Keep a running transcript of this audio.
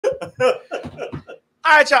All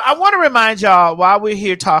right, y'all. I want to remind y'all while we're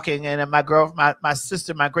here talking, and my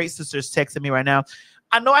sister, my great sister, is texting me right now.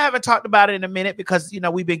 I know I haven't talked about it in a minute because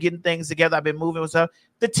we've been getting things together. I've been moving with stuff.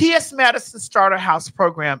 The T.S. Madison Starter House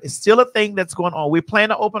program is still a thing that's going on. We plan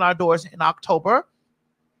to open our doors in October.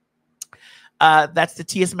 That's the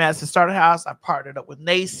T.S. Madison Starter House. I partnered up with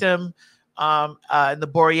NASM, in the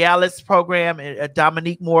Borealis program, and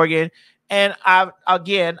Dominique Morgan, and I've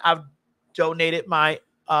donated my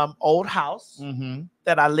old house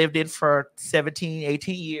that I lived in for 17,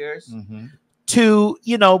 18 years to,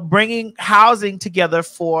 bringing housing together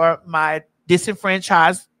for my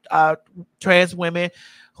disenfranchised trans women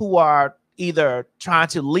who are either trying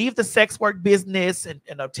to leave the sex work business and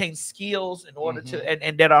obtain skills in order to,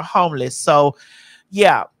 and that are homeless. So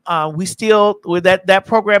yeah, we still, with that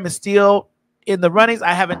program is still in the runnings.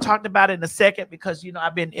 I haven't talked about it in a second because,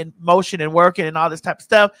 I've been in motion and working and all this type of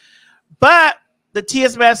stuff, but the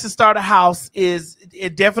T.S. Madison Starter House is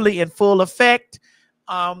definitely in full effect.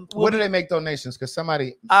 Where do they make donations? Because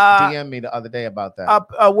somebody DM'd me the other day about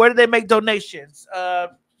that. Where do they make donations? I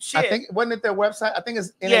think, wasn't it their website? I think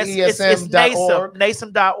it's NAESM.org.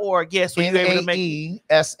 NAESM.org. Yes, so you're able to make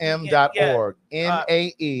NAESM.org.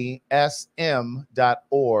 NAESM.org.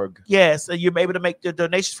 Yes, and you're able to make the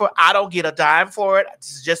donations for it. I don't get a dime for it.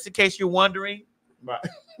 Just in case you're wondering. Right.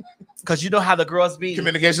 Because you know how the girls be.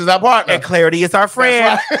 Communication is our partner. And clarity is our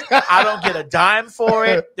friend. Right. I don't get a dime for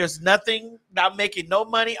it. There's nothing. I'm making no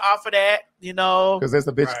money off of that, Because there's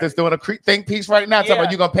a bitch that's doing a think piece right now. Talking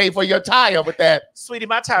about you're going to pay for your tire with that. Sweetie,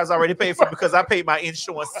 my tire's already paid for because I paid my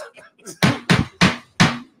insurance.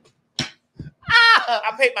 I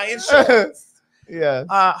paid my insurance.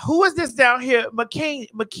 Yeah. Who is this down here? Makia.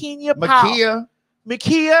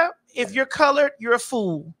 If you're colored, you're a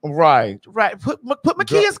fool. Right. Put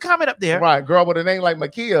Makia's comment up there. Right, girl with a name like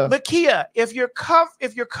Makia. Makia, if you're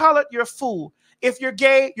colored, you're a fool. If you're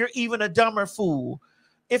gay, you're even a dumber fool.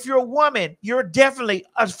 If you're a woman, you're definitely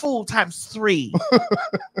a fool times 3.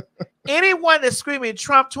 Anyone that's screaming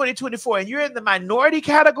Trump 2024 and you're in the minority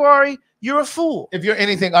category, you're a fool. If you're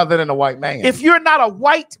anything other than a white man. If you're not a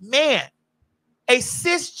white man, a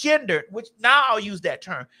cisgendered, which now I'll use that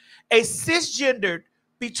term, a cisgendered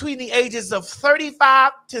between the ages of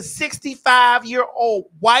 35 to 65-year-old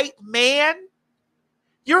white man,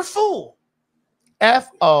 you're a fool.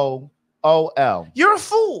 FOOL. You're a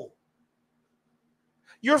fool.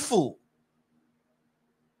 You're a fool.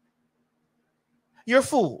 You're a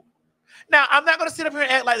fool. Now, I'm not going to sit up here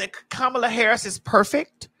and act like that Kamala Harris is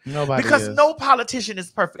perfect. Nobody because is. No politician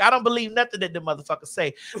is perfect. I don't believe nothing that the motherfuckers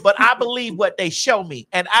say, but I believe what they show me.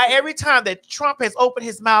 And every time that Trump has opened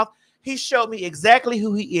his mouth, he showed me exactly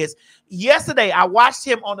who he is. Yesterday, I watched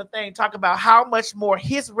him on the thing talk about how much more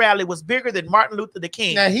his rally was bigger than Martin Luther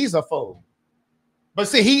King. Now, he's a fool. But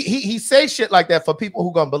see, he says shit like that for people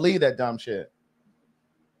who gonna believe that dumb shit.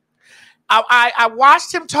 I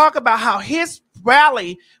watched him talk about how his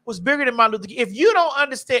rally was bigger than Martin Luther King. If you don't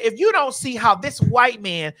understand, if you don't see how this white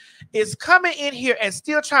man is coming in here and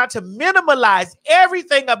still trying to minimalize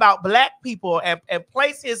everything about black people and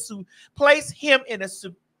place him in a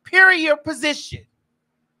superior position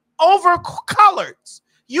over coloreds,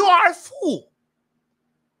 you are a fool.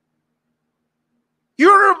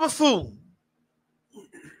 You're a buffoon.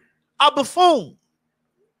 A buffoon.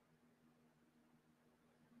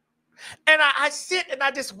 And I sit and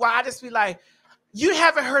I just be like, you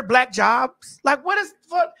haven't heard black jobs? Like,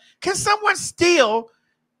 can someone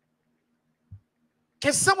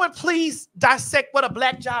please dissect what a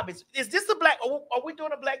black job is? Is this a black, are we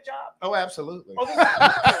doing a black job? Oh, absolutely.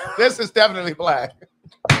 This is definitely black.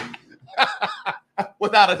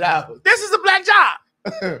 Without a doubt. This is a black job.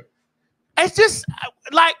 It's just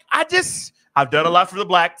like, I've done a lot for the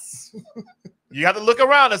blacks. You have to look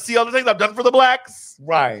around and see all the things I've done for the blacks.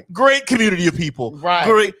 Right. Great community of people. Right.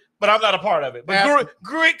 Great, but I'm not a part of it. But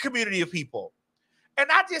great community of people. And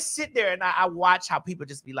I just sit there and I watch how people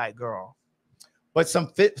just be like, girl. But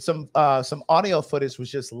some audio footage was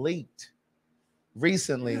just leaked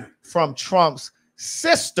recently from Trump's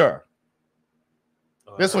sister.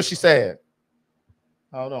 This is what she said.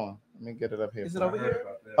 Hold on. Let me get it up here. Is it over here?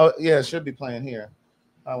 Oh, yeah, it should be playing here.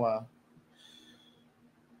 Oh, wow.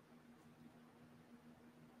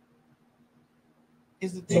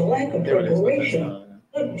 Is it the lack of preparation?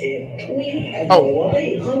 Oh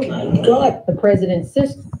my God! The president's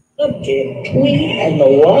sister. And the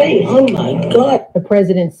lie. Oh my God! The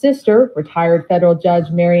president's sister, retired federal judge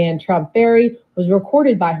Marianne Trump Ferry, was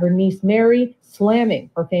recorded by her niece Mary slamming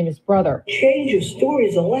her famous brother. Change of story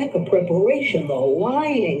is a lack of preparation. The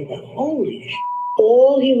lying. Holy.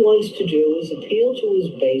 All he wants to do is appeal to his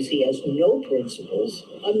base. He has no principles.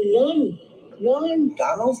 None. None.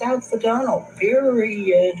 Donald's out for Donald.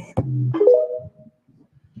 Period.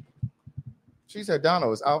 She said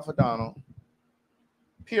Donald is out for Donald.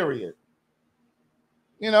 Period.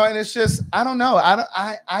 You know, and it's just, I don't know.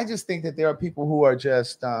 I just think that there are people who are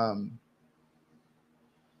just I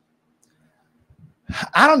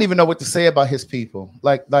don't even know what to say about his people,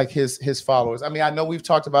 like his followers. I mean, I know we've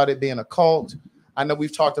talked about it being a cult. I know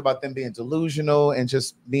we've talked about them being delusional and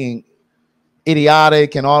just being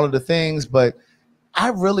idiotic and all of the things, but I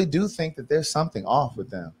really do think that there's something off with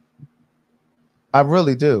them. I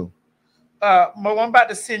really do. I'm about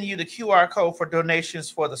to send you the QR code for donations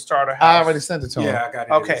for the starter house. I already sent it to him. Yeah, I got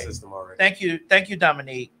it in the system already. Thank you,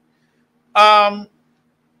 Dominique. I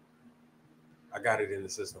got it in the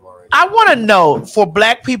system already. I want to know, for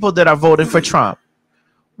black people that are voting for Trump,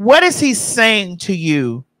 what is he saying to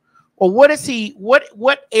you, or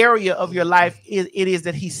what area of your life it is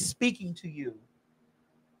that he's speaking to you?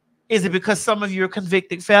 Is it because some of you are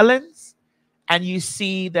convicted felons, and you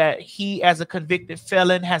see that he, as a convicted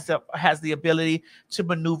felon, has the ability to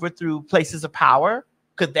maneuver through places of power?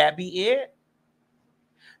 Could that be it?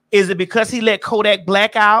 Is it because he let Kodak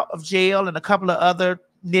Black out of jail and a couple of other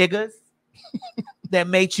niggas that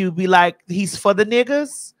made you be like, he's for the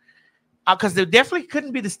niggas? Because there definitely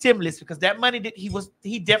couldn't be the stimulus, because that money that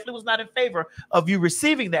he definitely was not in favor of you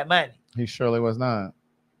receiving that money. He surely was not.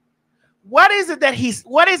 What is it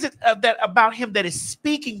that about him that is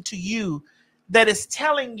speaking to you, that is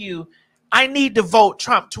telling you, I need to vote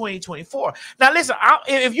Trump 2024? Now, listen,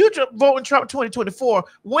 if you vote in Trump 2024,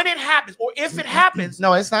 when it happens, or if it happens.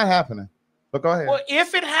 No, it's not happening. But go ahead. Well,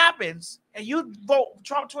 if it happens and you vote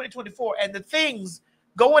Trump 2024 and the things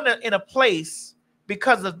go in a place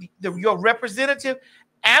because of your representative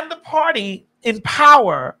and the party in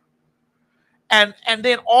power, and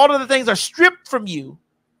then all of the things are stripped from you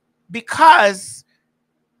because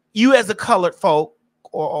you as a colored folk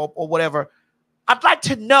or whatever, I'd like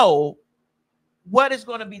to know what is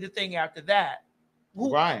going to be the thing after that.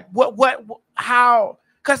 Right. How,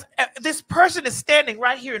 because this person is standing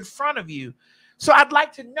right here in front of you. So I'd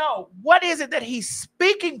like to know, what is it that he's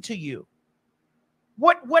speaking to you?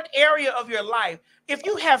 What area of your life? If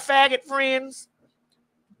you have faggot friends,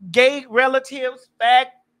 gay relatives,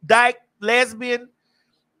 dyke, lesbian,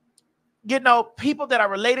 you know, people that are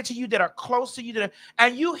related to you, that are close to you,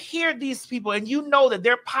 and you hear these people and you know that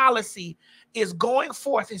their policy is going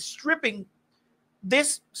forth and stripping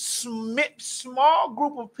this small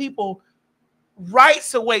group of people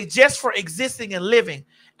rights away just for existing and living.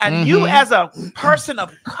 And you as a person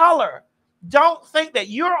of color don't think that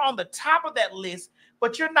you're on the top of that list,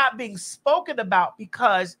 but you're not being spoken about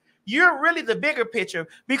because you're really the bigger picture.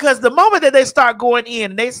 Because the moment that they start going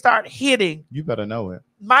in, they start hitting. You better know it.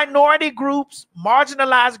 Minority groups,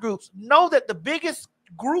 marginalized groups, know that the biggest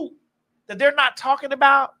group that they're not talking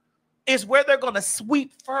about is where they're going to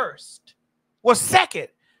sweep first. Well, second,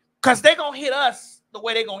 because they're going to hit us the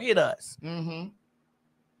way they're going to hit us.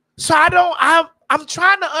 So I'm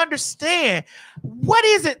trying to understand, what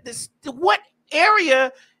is it? What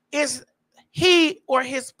area is he or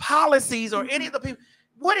his policies or any of the people?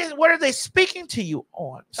 What are they speaking to you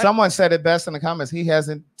on? Someone said it best in the comments. He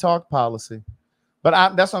hasn't talked policy,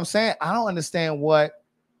 but that's what I'm saying. I don't understand what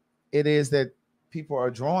it is that people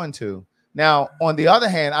are drawn to. Now, on the other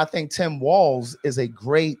hand, I think Tim Walz is a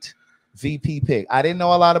great VP pick. I didn't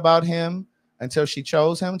know a lot about him until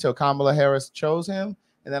Kamala Harris chose him.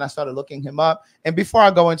 And then I started looking him up. And before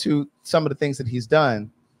I go into some of the things that he's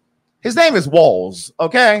done, his name is Walz,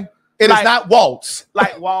 okay? It is not Waltz.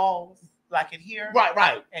 Like Walls, like in here.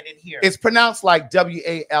 Right. And in here. It's pronounced like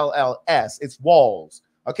Walls. It's Walz,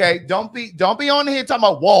 okay? Don't be on here talking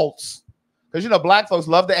about Waltz. Because, you know, black folks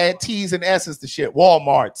love to add T's and S's to shit.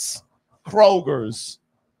 Walmarts, Kroger's,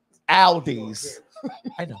 Aldi's.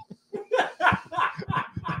 I know.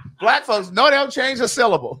 Black folks, no, they don't change a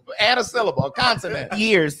syllable. Add a syllable, a consonant.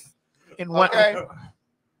 Years in one. Okay.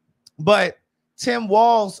 But Tim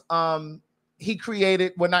Walz, he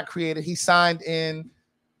signed in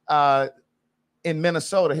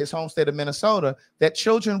Minnesota, his home state of Minnesota, that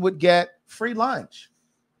children would get free lunch.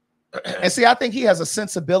 And see, I think he has a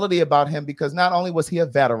sensibility about him, because not only was he a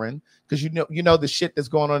veteran, because you know the shit that's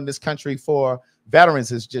going on in this country for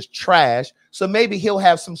veterans is just trash. So maybe he'll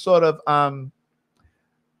have some sort of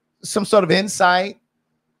insight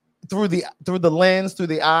through the lens, through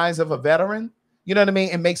the eyes of a veteran. You know what I mean?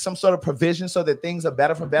 And make some sort of provision so that things are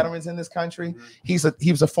better for veterans in this country. He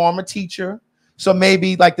was a former teacher. So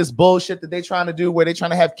maybe like this bullshit that they're trying to do, where they're trying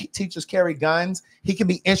to have teachers carry guns, he can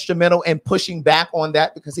be instrumental in pushing back on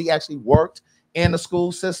that, because he actually worked in the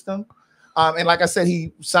school system. And like I said,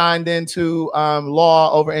 he signed into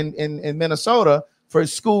law over in Minnesota for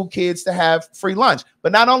school kids to have free lunch.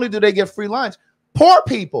 But not only do they get free lunch, poor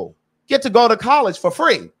people get to go to college for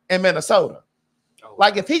free in Minnesota.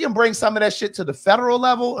 Like if he can bring some of that shit to the federal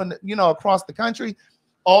level and, you know, across the country,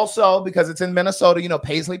 also because it's in Minnesota, you know,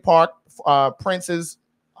 Paisley Park, Prince's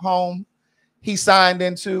home. He signed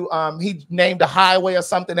into, he named a highway or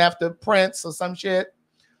something after Prince or some shit.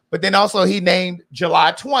 But then also he named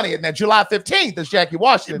July 20th. And then July 15th is Jackie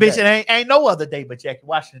Washington Bitch, Day. it ain't no other day but Jackie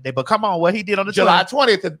Washington Day. But come on, what he did on the July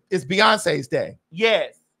 20th is Beyonce's day.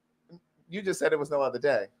 Yes. You just said it was no other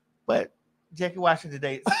day. But Jackie Washington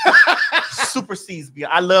Day supersedes Beyonce.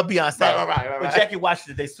 I love Beyonce. Right. But Jackie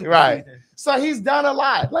Washington Day supersedes. Right. So he's done a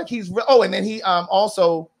lot. Like and then he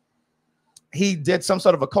also he did some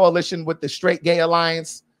sort of a coalition with the Straight Gay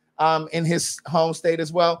Alliance in his home state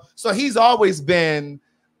as well. So he's always been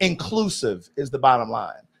inclusive is the bottom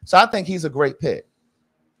line. So I think he's a great pick.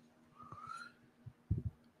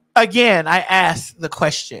 Again, I ask the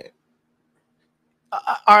question.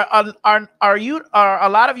 Are a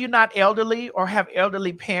lot of you not elderly or have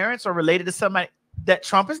elderly parents or related to somebody that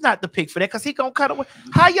Trump is not the pick for that because he gonna cut away?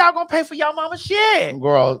 How y'all gonna pay for y'all mama shit?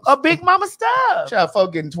 Girl, a big mama stuff. Child,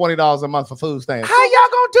 folk getting $20 a month for food stamps. How y'all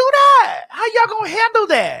gonna do that? How y'all gonna handle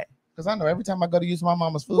that? Because I know every time I go to use my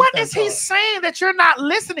mama's food. What is he saying that you're not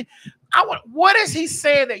listening? What is he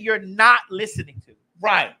saying that you're not listening to?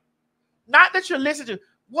 Right. Not that you're listening to.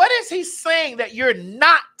 What is he saying that you're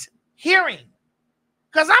not hearing?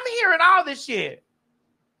 Because I'm hearing all this shit.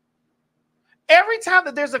 Every time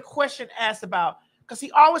that there's a question asked about, because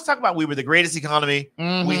he always talk about we were the greatest economy.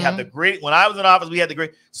 Mm-hmm. We have the great, when I was in office, we had the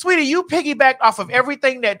great. Sweetie, you piggybacked off of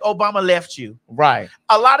everything that Obama left you. Right.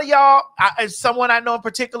 A lot of y'all, and someone I know in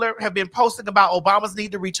particular, have been posting about Obama's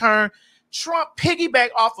need to return. Trump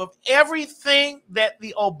piggybacked off of everything that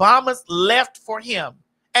the Obamas left for him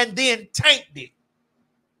and then tanked it.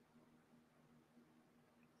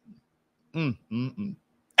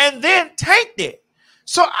 And then tanked it.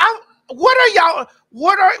 So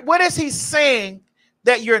what is he saying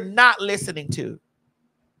that you're not listening to?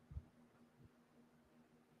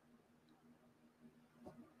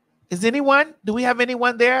 Is anyone? Do we have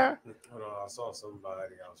anyone there? Hold on, I saw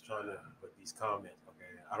somebody. I was trying to put these comments. Okay,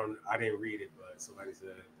 I didn't read it, but somebody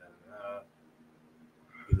said that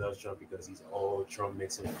he loves Trump because he's old. Trump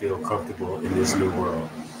makes him feel comfortable in this new world.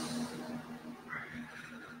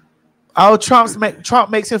 Oh, Trump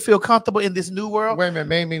makes him feel comfortable in this new world. Wait a minute,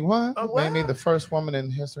 made me what? What? Made me the first woman in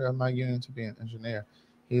the history of my union to be an engineer.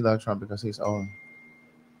 He loved Trump because he's old.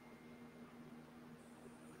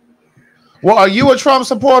 Well, are you a Trump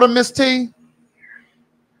supporter, Miss T?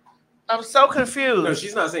 I'm so confused. No,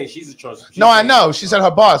 she's not saying she's a Trump supporter. No, I know. She said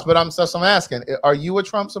her boss, but I'm asking. Are you a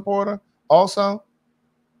Trump supporter also?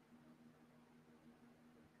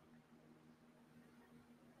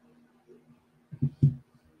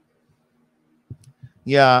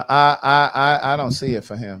 Yeah, I don't see it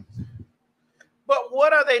for him. But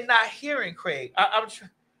what are they not hearing, Craig?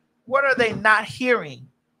 What are they not hearing?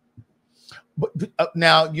 But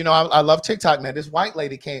now, you know, I love TikTok. Now, this white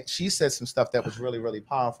lady she said some stuff that was really, really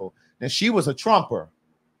powerful. Now, she was a Trumper.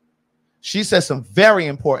 She said some very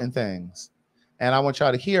important things, and I want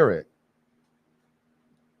y'all to hear it.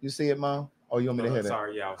 You see it, Mom? Or you want me to hit it?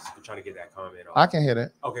 Sorry, yeah, I was trying to get that comment off. I can hit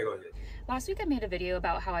it. Okay, go ahead. Last week I made a video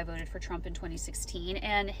about how I voted for Trump in 2016,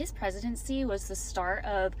 and his presidency was the start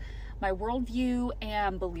of my worldview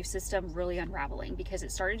and belief system really unraveling because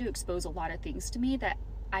it started to expose a lot of things to me that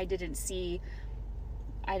I didn't see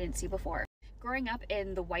before. Growing up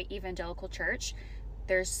in the white evangelical church,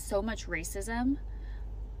 there's so much racism,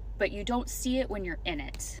 but you don't see it when you're in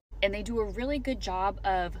it. And they do a really good job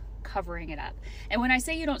of covering it up. And when I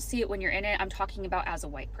say you don't see it when you're in it, I'm talking about as a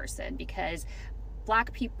white person, because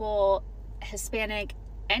Black people, Hispanic,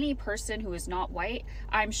 any person who is not white,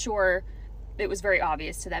 I'm sure it was very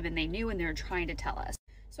obvious to them and they knew and they were trying to tell us.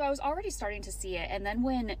 So I was already starting to see it. And then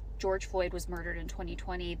when George Floyd was murdered in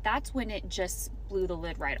 2020, that's when it just blew the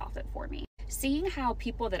lid right off it for me. Seeing how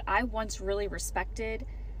people that I once really respected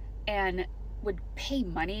and would pay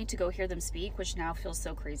money to go hear them speak, which now feels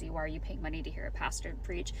so crazy. Why are you paying money to hear a pastor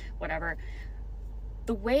preach? Whatever.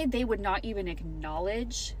 The way they would not even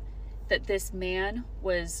acknowledge that this man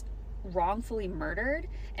was wrongfully murdered,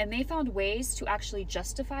 and they found ways to actually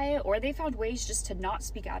justify it, or they found ways just to not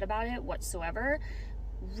speak out about it whatsoever,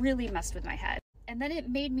 really messed with my head. And then it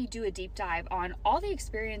made me do a deep dive on all the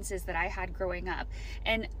experiences that I had growing up.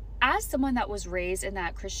 And as someone that was raised in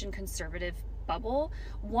that Christian conservative bubble,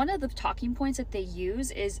 one of the talking points that they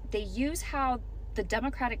use is they use how the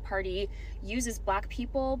Democratic Party uses Black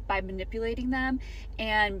people by manipulating them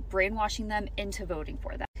and brainwashing them into voting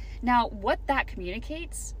for them. Now, what that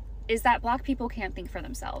communicates is that Black people can't think for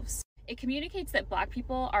themselves. It communicates that Black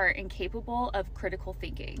people are incapable of critical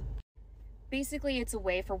thinking. Basically, it's a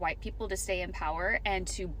way for white people to stay in power and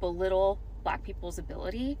to belittle Black people's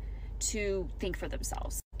ability to think for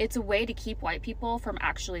themselves. It's a way to keep white people from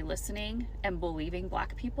actually listening and believing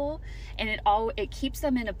Black people, and it keeps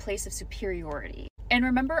them in a place of superiority. And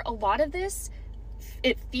remember, a lot of this,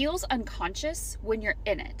 it feels unconscious when you're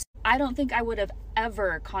in it. I don't think I would have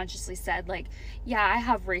ever consciously said, like, yeah, I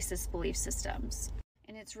have racist belief systems.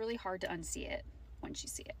 And it's really hard to unsee it once you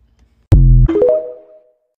see it.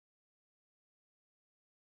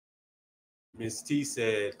 Ms. T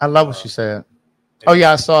said, I love what she said. Oh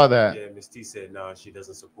yeah, I saw that. Yeah, Ms. T said, no, she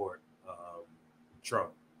doesn't support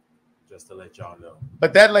Trump, just to let y'all know.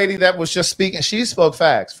 But that lady that was just speaking, she spoke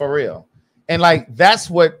facts for real. And like, that's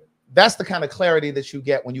the kind of clarity that you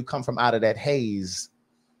get when you come from out of that haze.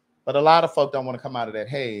 But a lot of folk don't want to come out of that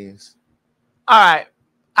haze. All right.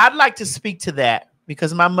 I'd like to speak to that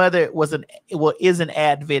because my mother is an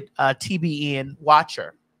avid TBN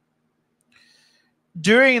watcher.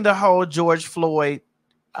 During the whole George Floyd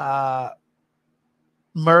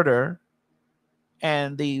murder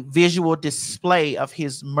and the visual display of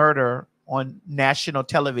his murder on national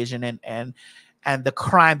television and the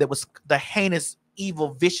crime that was the heinous,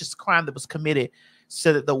 evil, vicious crime that was committed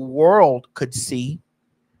so that the world could see,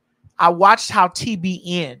 I watched how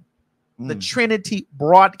TBN, the Trinity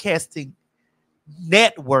Broadcasting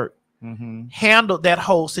Network, handled that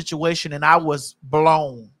whole situation, and I was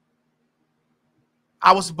blown.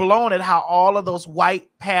 I was blown at how all of those white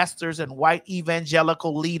pastors and white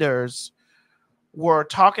evangelical leaders were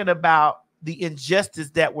talking about the injustice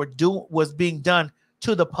that was being done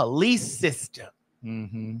to the police system.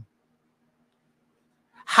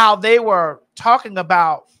 How they were talking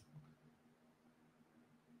about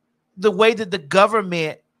the way that the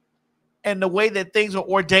government and the way that things were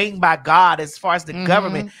ordained by God as far as the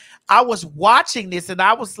government. I was watching this and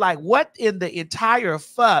I was like, what in the entire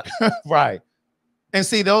fuck? Right. And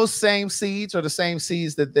see, those same seeds are the same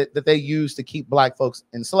seeds that they used to keep Black folks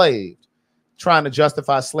enslaved, trying to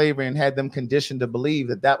justify slavery and had them conditioned to believe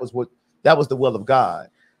that was the will of God.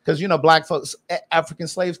 Because, you know, Black folks, African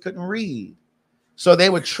slaves couldn't read. So they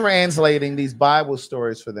were translating these Bible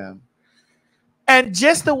stories for them. And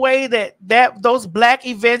just the way that those Black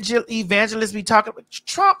evangelists be talking about,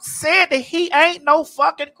 Trump said that he ain't no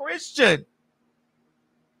fucking Christian.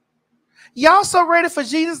 Y'all so ready for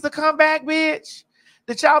Jesus to come back, bitch,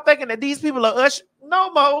 that y'all thinking that these people are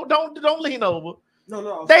no, Mo, don't lean over.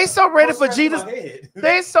 No. They so ready for Jesus.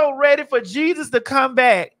 They so ready for Jesus to come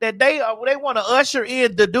back that they want to usher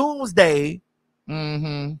in the doomsday.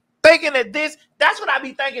 Thinking that that's what I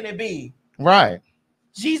be thinking it be. Right.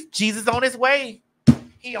 Jesus on his way.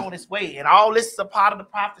 He on his way. And all this is a part of the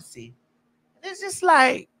prophecy. And it's just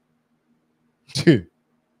like it's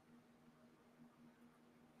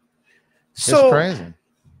crazy.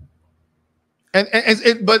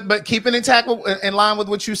 And but keeping intact in line with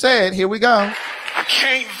what you said, here we go. I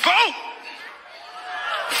can't vote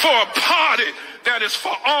for a party that is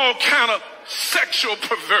for all kind of sexual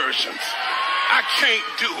perversions. I can't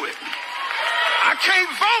do it. I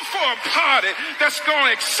can't vote for a party that's going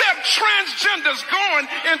to accept transgenders going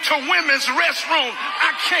into women's restrooms.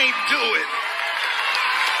 I can't do it.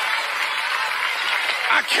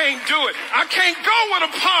 I can't do it. I can't go with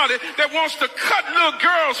a party that wants to cut little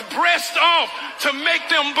girls' breasts off to make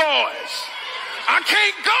them boys. I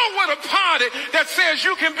can't go with a party that says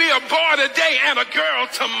you can be a boy today and a girl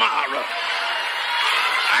tomorrow.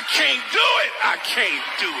 I can't do it. I can't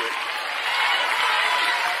do it.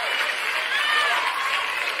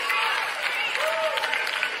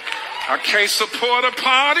 I can't support a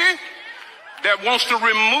party that wants to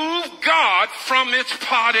remove God from its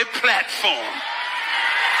party platform.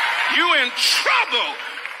 You in trouble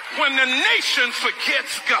when the nation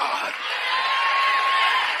forgets God.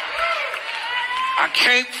 I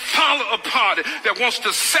can't follow a party that wants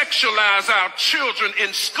to sexualize our children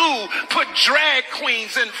in school, put drag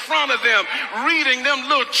queens in front of them, reading them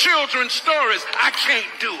little children's stories. I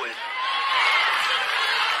can't do it.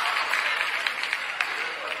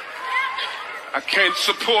 I can't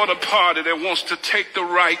support a party that wants to take the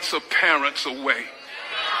rights of parents away.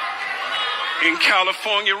 In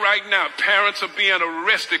California right now, parents are being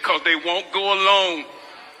arrested because they won't go along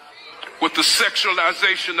with the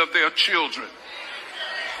sexualization of their children.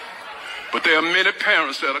 But there are many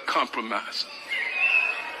parents that are compromising.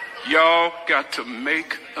 Y'all got to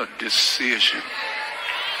make a decision.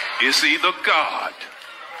 It's either God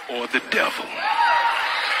or the devil.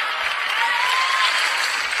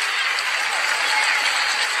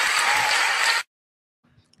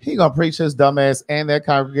 He gonna preach his dumbass and that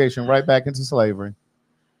congregation right back into slavery.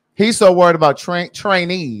 He's so worried about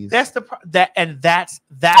trainees. That's that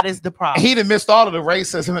is the problem. He done missed all of the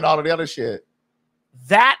racism and all of the other shit.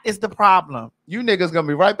 That is the problem. You niggas gonna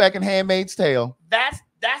be right back in Handmaid's Tale.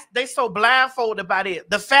 They so blindfolded about it.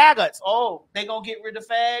 The faggots. Oh, they gonna get rid of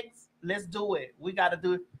fags? Let's do it. We gotta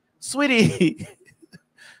do it. Sweetie,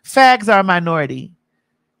 fags are a minority.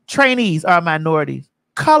 Trainees are minorities.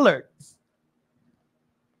 Colored.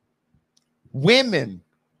 Women.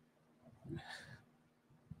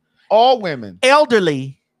 All women.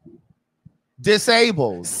 Elderly.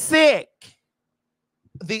 Disabled. Sick.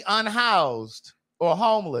 The unhoused or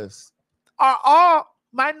homeless. Are all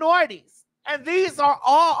minorities. And these are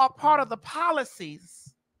all a part of the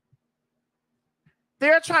policies.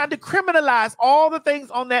 They're trying to criminalize all the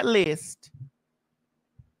things on that list.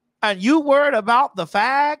 And you worried about the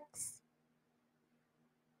fags?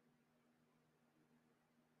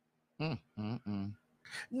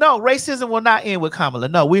 No, racism will not end with Kamala.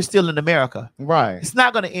 No, we're still in America. Right. It's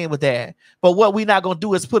not going to end with that. But what we're not going to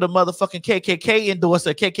do is put a motherfucking KKK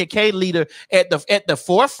endorser, KKK leader at the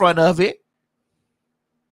forefront of it.